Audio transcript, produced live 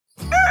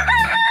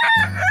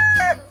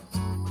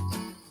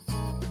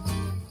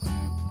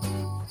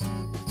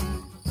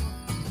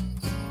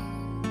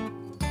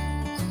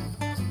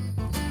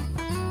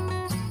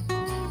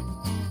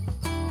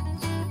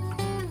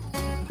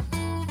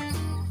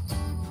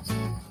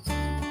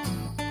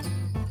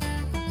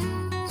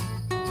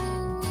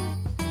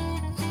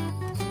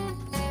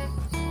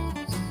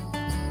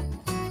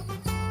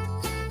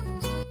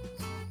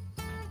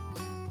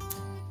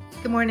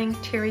Good morning,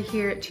 Terry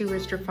here at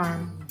Rooster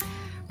Farm.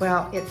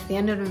 Well, it's the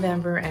end of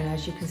November and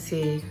as you can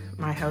see,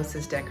 my house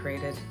is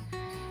decorated.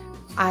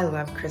 I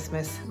love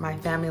Christmas. My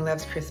family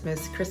loves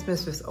Christmas.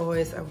 Christmas was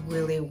always a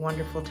really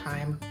wonderful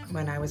time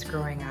when I was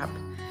growing up.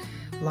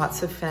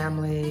 Lots of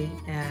family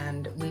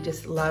and we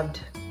just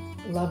loved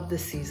the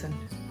season.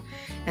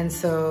 And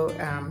so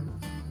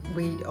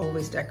we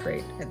always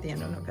decorate at the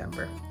end of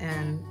November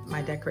and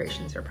my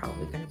decorations are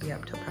probably going to be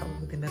up till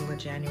probably the middle of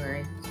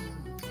January.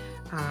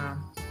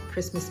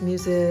 Christmas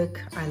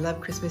music, I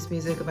love Christmas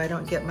music. If I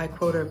don't get my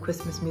quota of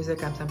Christmas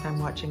music, I'm sometimes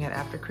watching it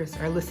after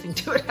Christmas or listening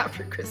to it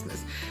after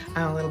Christmas.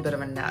 I'm a little bit of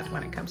a nut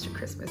when it comes to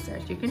Christmas.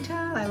 As you can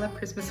tell, I love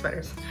Christmas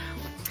sweaters.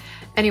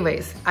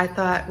 Anyways, I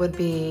thought would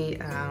be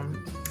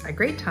a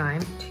great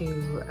time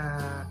to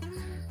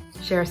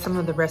share some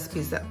of the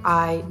recipes that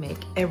I make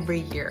every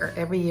year.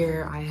 Every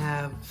year I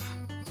have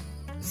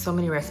so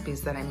many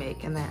recipes that I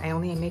make and I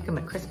only make them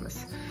at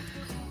Christmas.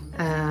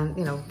 And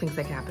you know, things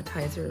like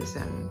appetizers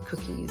and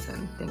cookies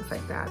and things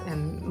like that.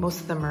 And most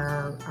of them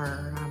are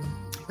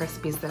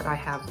recipes that I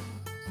have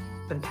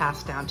been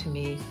passed down to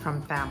me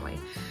from family.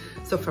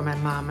 So from my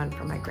mom and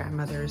from my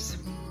grandmothers.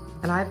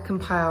 And I've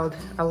compiled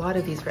a lot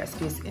of these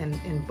recipes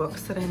in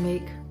books that I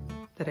make,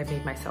 that I've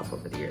made myself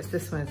over the years.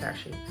 This one is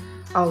actually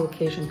All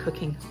Occasion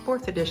Cooking,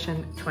 4th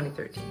edition,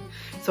 2013.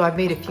 So I've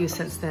made a few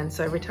since then.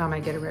 So every time I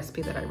get a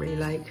recipe that I really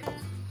like,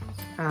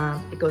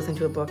 it goes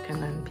into a book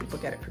and then people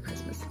get it for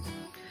Christmas.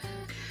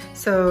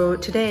 So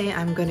today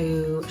I'm going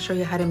to show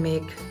you how to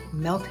make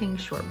melting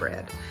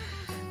shortbread.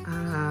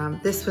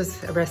 This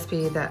was a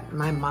recipe that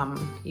my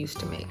mom used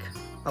to make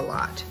a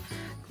lot.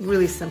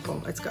 Really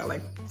simple. It's got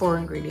like 4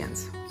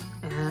 ingredients.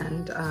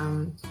 And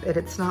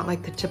it's not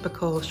like the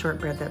typical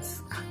shortbread that's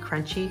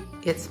crunchy.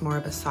 It's more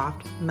of a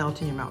soft melt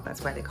in your mouth.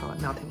 That's why they call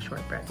it melting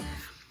shortbread.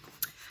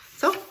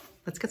 So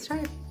let's get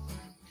started.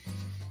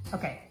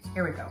 Okay,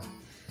 here we go.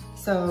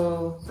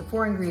 So the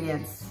 4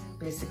 ingredients,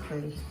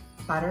 basically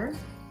butter,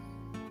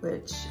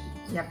 which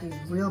you have to use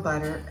real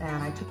butter,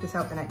 and I took this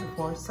out the night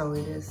before so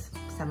it is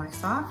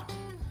semi-soft.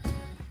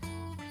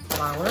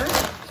 Flour,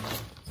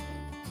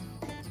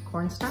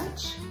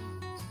 cornstarch,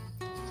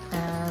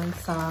 and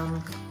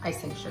some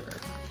icing sugar.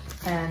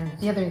 And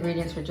the other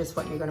ingredients are just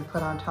what you're going to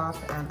put on top,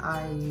 and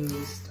I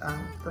used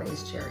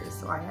glazed cherries,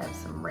 so I have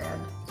some red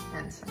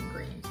and some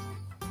green.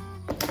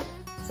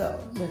 So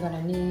we're going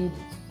to need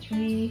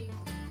 3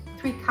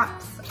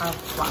 cups of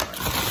flour.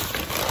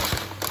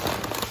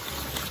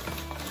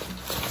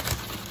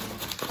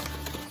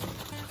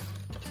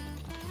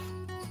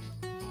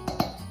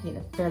 Need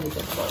a fairly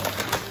big bowl.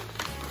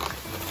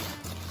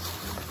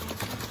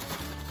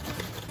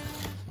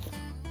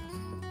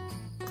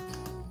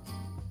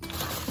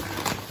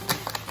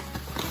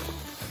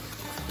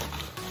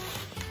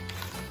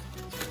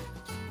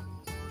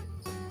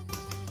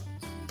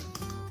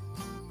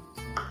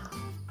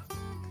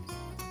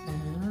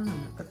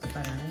 And put the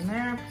butter in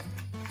there.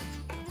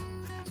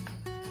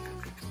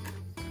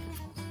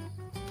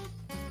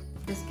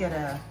 Just get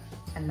a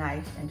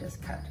knife and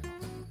just cut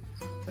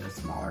sort of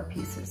smaller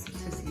pieces.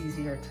 It's just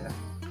easier to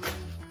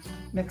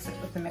mix it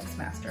with the mix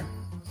master.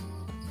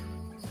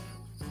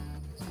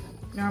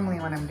 Normally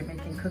when I'm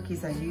making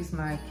cookies I use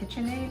my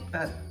KitchenAid,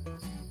 but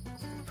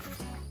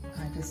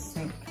I just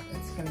think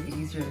it's going to be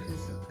easier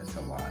because it's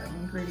a lot of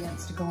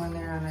ingredients to go in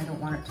there and I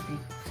don't want it to be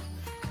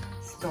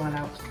spilling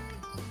out.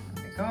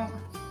 There we go.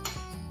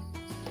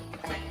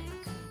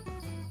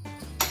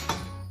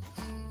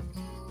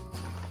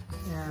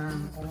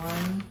 And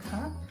 1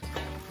 cup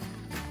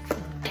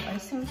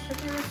icing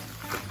sugar.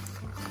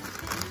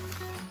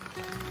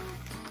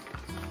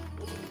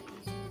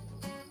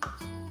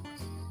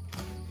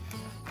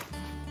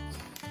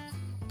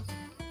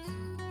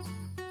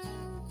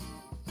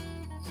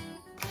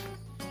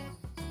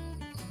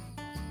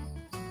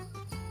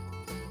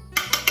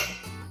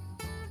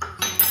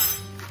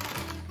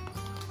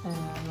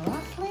 And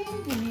lastly,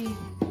 we need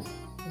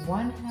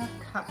 1/2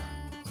 cup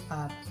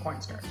of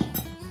cornstarch.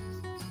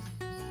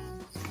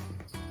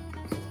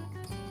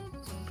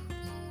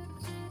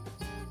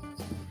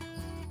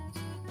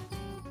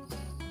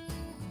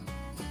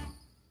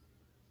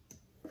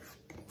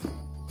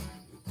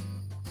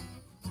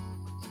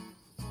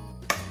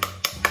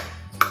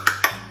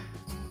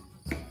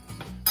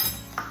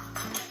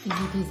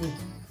 Easy peasy.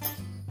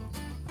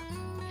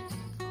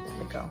 There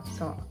we go.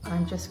 So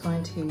I'm just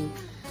going to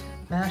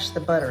mash the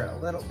butter a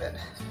little bit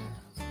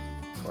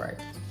before I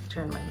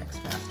turn my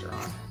mix master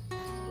on.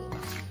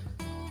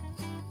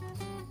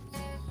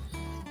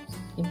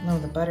 Even though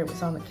the butter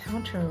was on the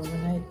counter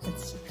overnight, it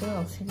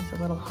still seems a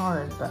little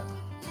hard, but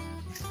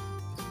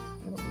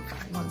it'll be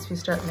fine. Once we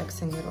start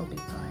mixing, it'll be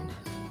fine.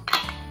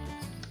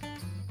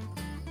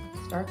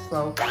 Start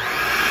slow.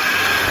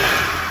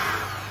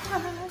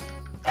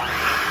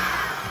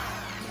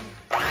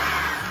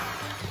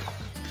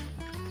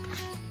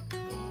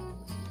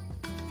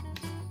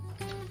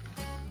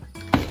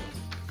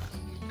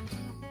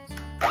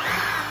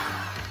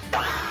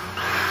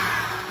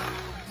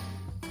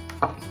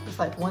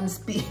 Like one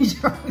speed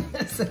on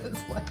this, and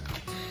it's like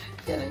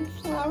getting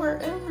flour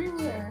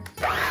everywhere.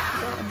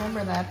 I don't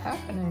remember that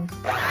happening.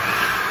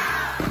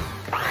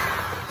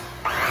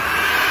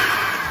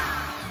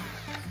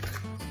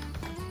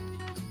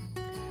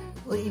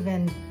 Well,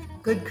 even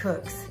good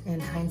cooks, in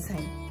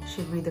hindsight,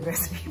 should read the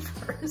recipe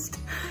first.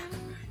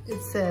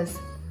 It says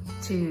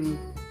to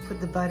put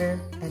the butter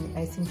and the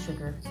icing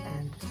sugar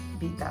and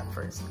beat that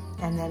first,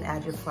 and then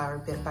add your flour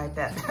bit by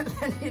bit. And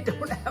then you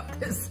don't have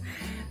this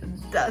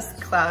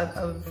dust cloud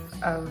of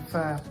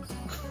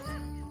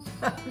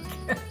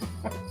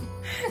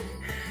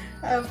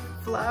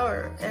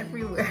flour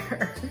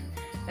everywhere.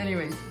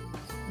 Anyways,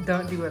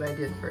 don't do what I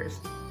did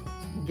first.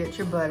 Get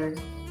your butter,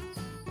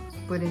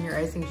 put in your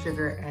icing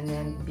sugar, and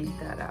then beat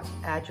that up.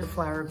 Add your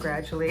flour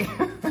gradually.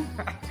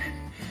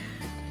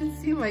 You can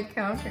see my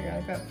counter,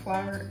 I got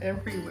flour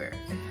everywhere.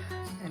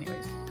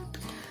 Anyways,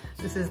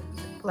 this is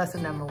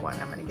lesson number 1.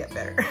 I'm gonna get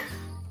better.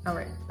 All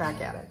right, back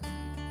at it.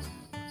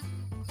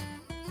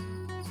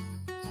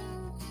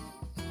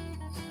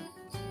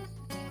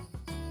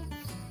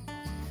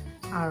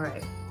 All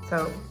right,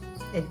 so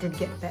it did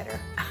get better.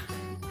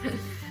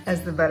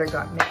 As the butter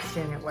got mixed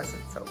in, it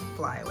wasn't so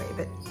flyaway,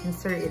 but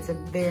consider it's a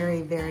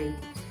very, very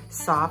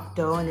soft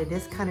dough, and it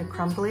is kind of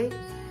crumbly.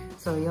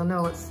 So you'll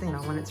know it's, you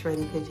know, when it's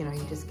ready, because, you know,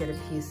 you just get a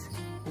piece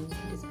and you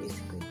can just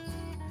basically,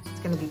 it's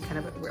gonna be kind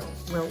of a real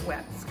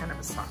wet. It's kind of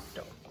a soft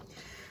dough.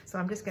 So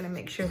I'm just gonna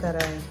make sure that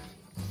I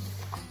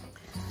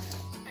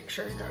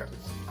got it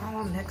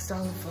all mixed,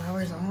 all the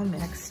flour's all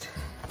mixed.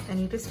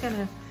 And you're just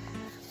gonna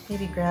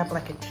maybe grab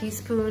like a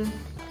teaspoon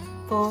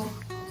full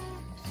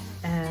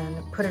and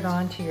put it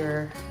onto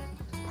your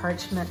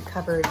parchment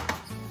covered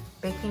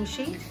baking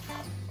sheet.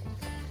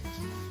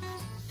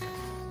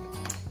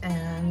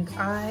 And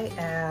I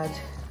add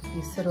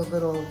these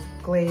little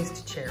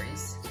glazed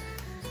cherries.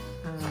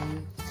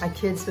 My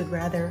kids would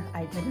rather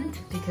I didn't,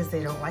 because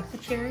they don't like the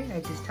cherry. I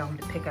just tell them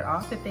to pick it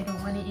off if they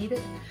don't want to eat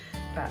it.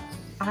 But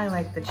I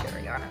like the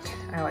cherry on it.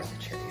 I like the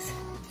cherries.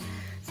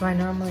 So I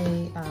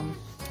normally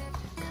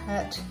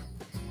cut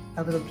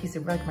a little piece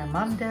of red, like my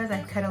mom does.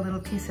 I cut a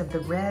little piece of the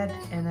red,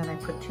 and then I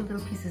put 2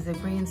 little pieces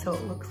of green so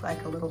it looks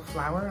like a little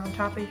flower on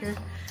top of your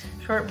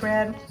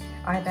shortbread.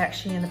 I've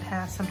actually in the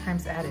past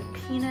sometimes added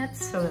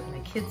peanuts so that my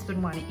kids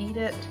would want to eat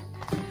it.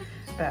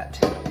 But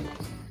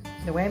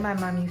the way my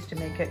mom used to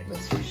make it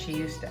was she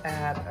used to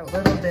add a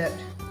little bit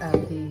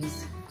of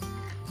these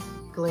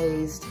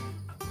glazed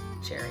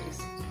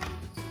cherries.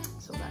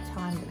 So that's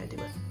how I'm gonna do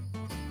it.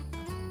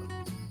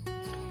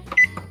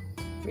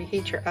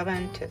 Reheat your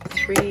oven to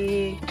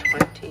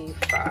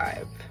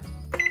 325.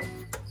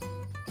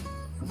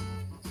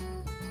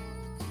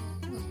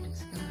 I'm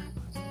just gonna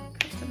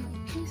cut some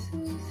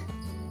pieces.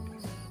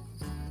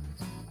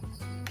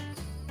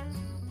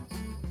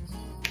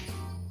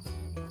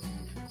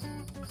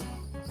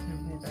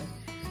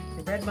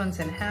 The red one's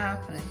in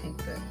half, and I think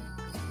that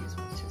these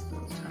ones just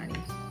little tiny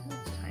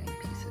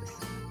pieces.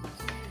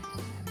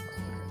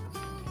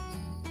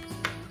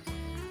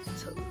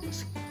 So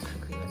just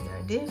quickly, what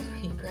I do,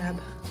 you grab a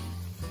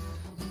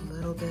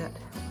little bit,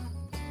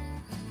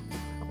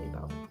 probably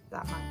about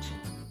that much.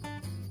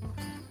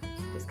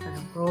 Just kind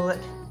of roll it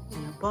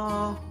in a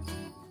ball.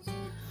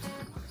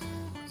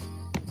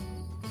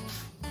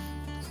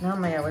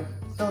 Normally I would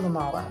fill them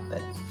all up,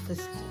 but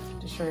just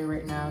to show you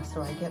right now,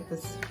 so I get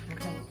this, I'm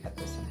going to cut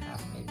this in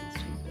half, maybe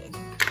it's too big.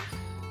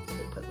 So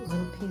put a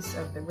little piece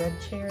of the red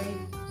cherry,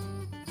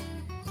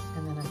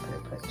 and then I'm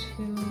going to put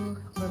 2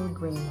 little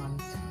green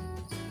ones.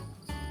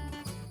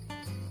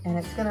 And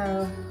it's going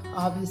to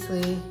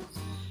obviously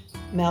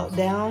melt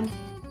down,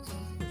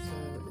 so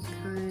it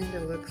kind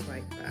of looks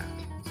like that.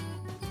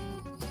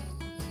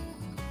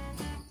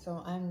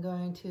 So I'm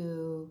going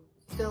to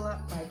fill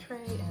up my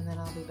tray, and then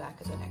I'll be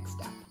back at the next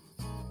step.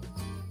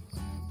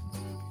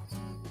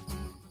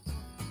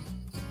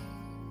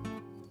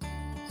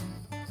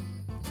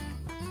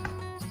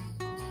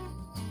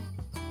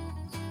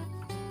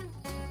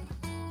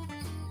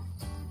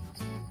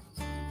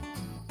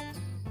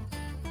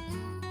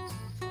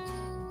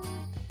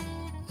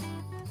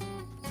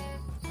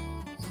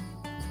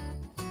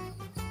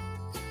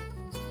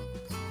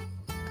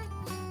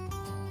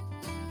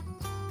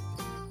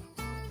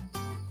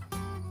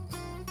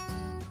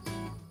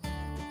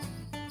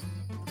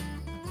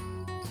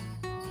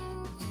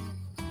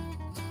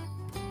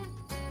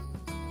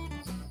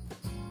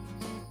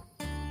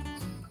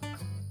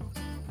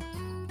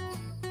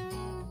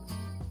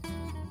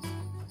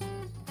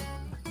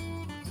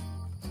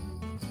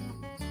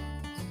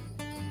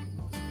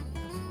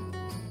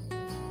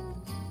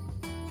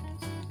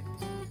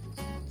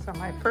 So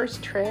my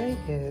first tray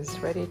is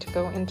ready to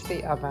go into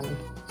the oven.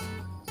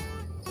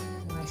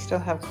 And I still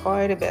have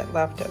quite a bit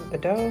left of the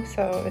dough,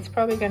 so it's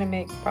probably going to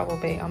make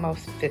probably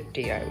almost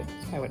 50, I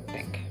would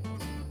think.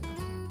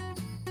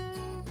 All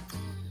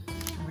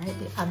right,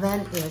 the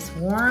oven is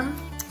warm.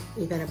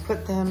 You're going to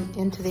put them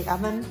into the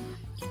oven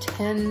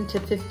 10 to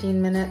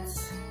 15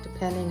 minutes,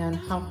 depending on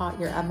how hot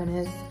your oven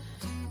is.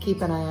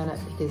 Keep an eye on it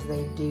because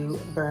they do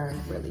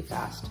burn really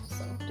fast.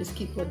 So just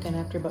keep looking.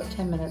 After about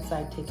 10 minutes,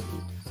 I'd take a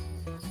peek.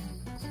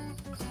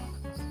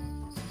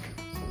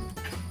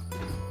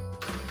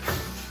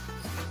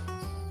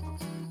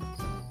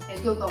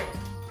 Google,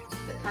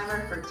 the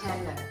timer for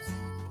 10 minutes.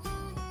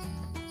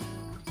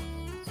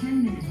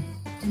 10 minutes,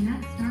 and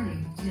that's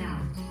starting now.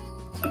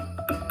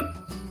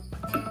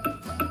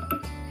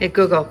 Hey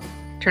Google,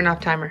 turn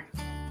off timer.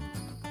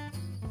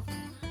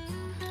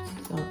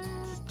 So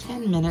it's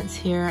 10 minutes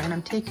here, and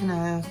I'm taking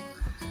a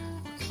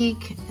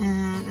peek,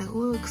 and it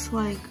looks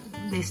like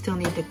they still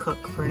need to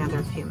cook for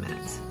another few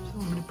minutes.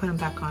 So I'm gonna put them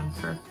back on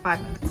for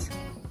 5 minutes.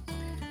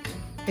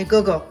 Hey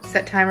Google,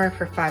 set timer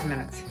for 5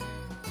 minutes.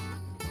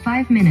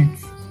 5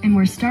 minutes, and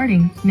we're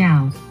starting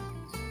now.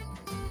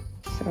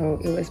 So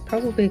it was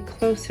probably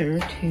closer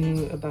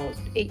to about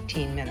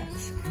 18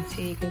 minutes. And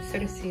see, you can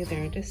sort of see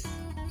there just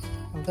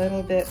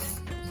a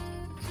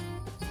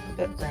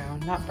bit brown,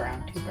 not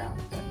brown, too brown,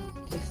 but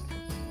just,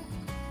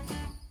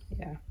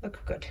 yeah,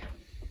 look good.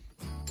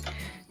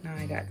 Now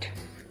I got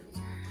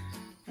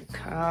a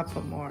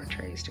couple more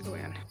trays to go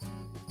in.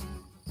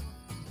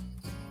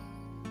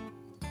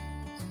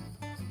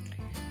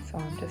 So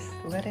I'm just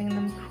letting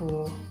them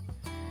cool.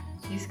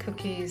 These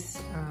cookies,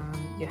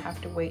 you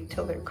have to wait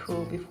till they're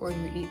cool before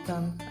you eat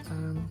them.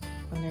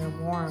 When they're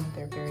warm,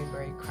 they're very,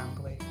 very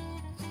crumbly.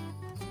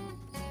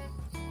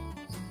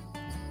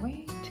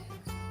 Wait.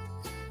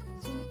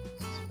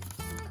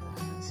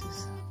 This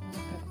is a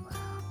little bit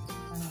brown.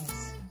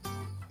 Nice.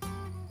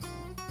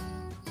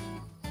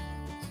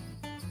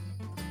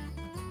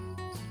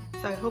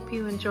 So I hope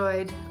you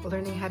enjoyed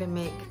learning how to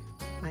make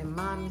my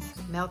mom's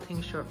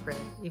melting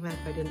shortbread, even if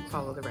I didn't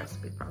follow the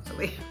recipe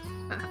properly.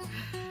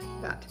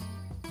 But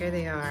here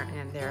they are,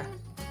 and they're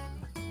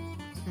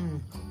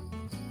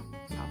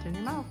melt in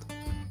your mouth.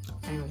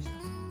 Anyways,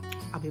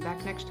 I'll be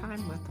back next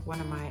time with one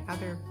of my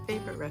other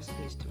favorite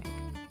recipes to make.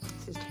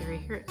 This is Terry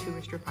here at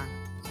Rooster Farm.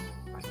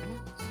 Bye for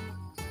now.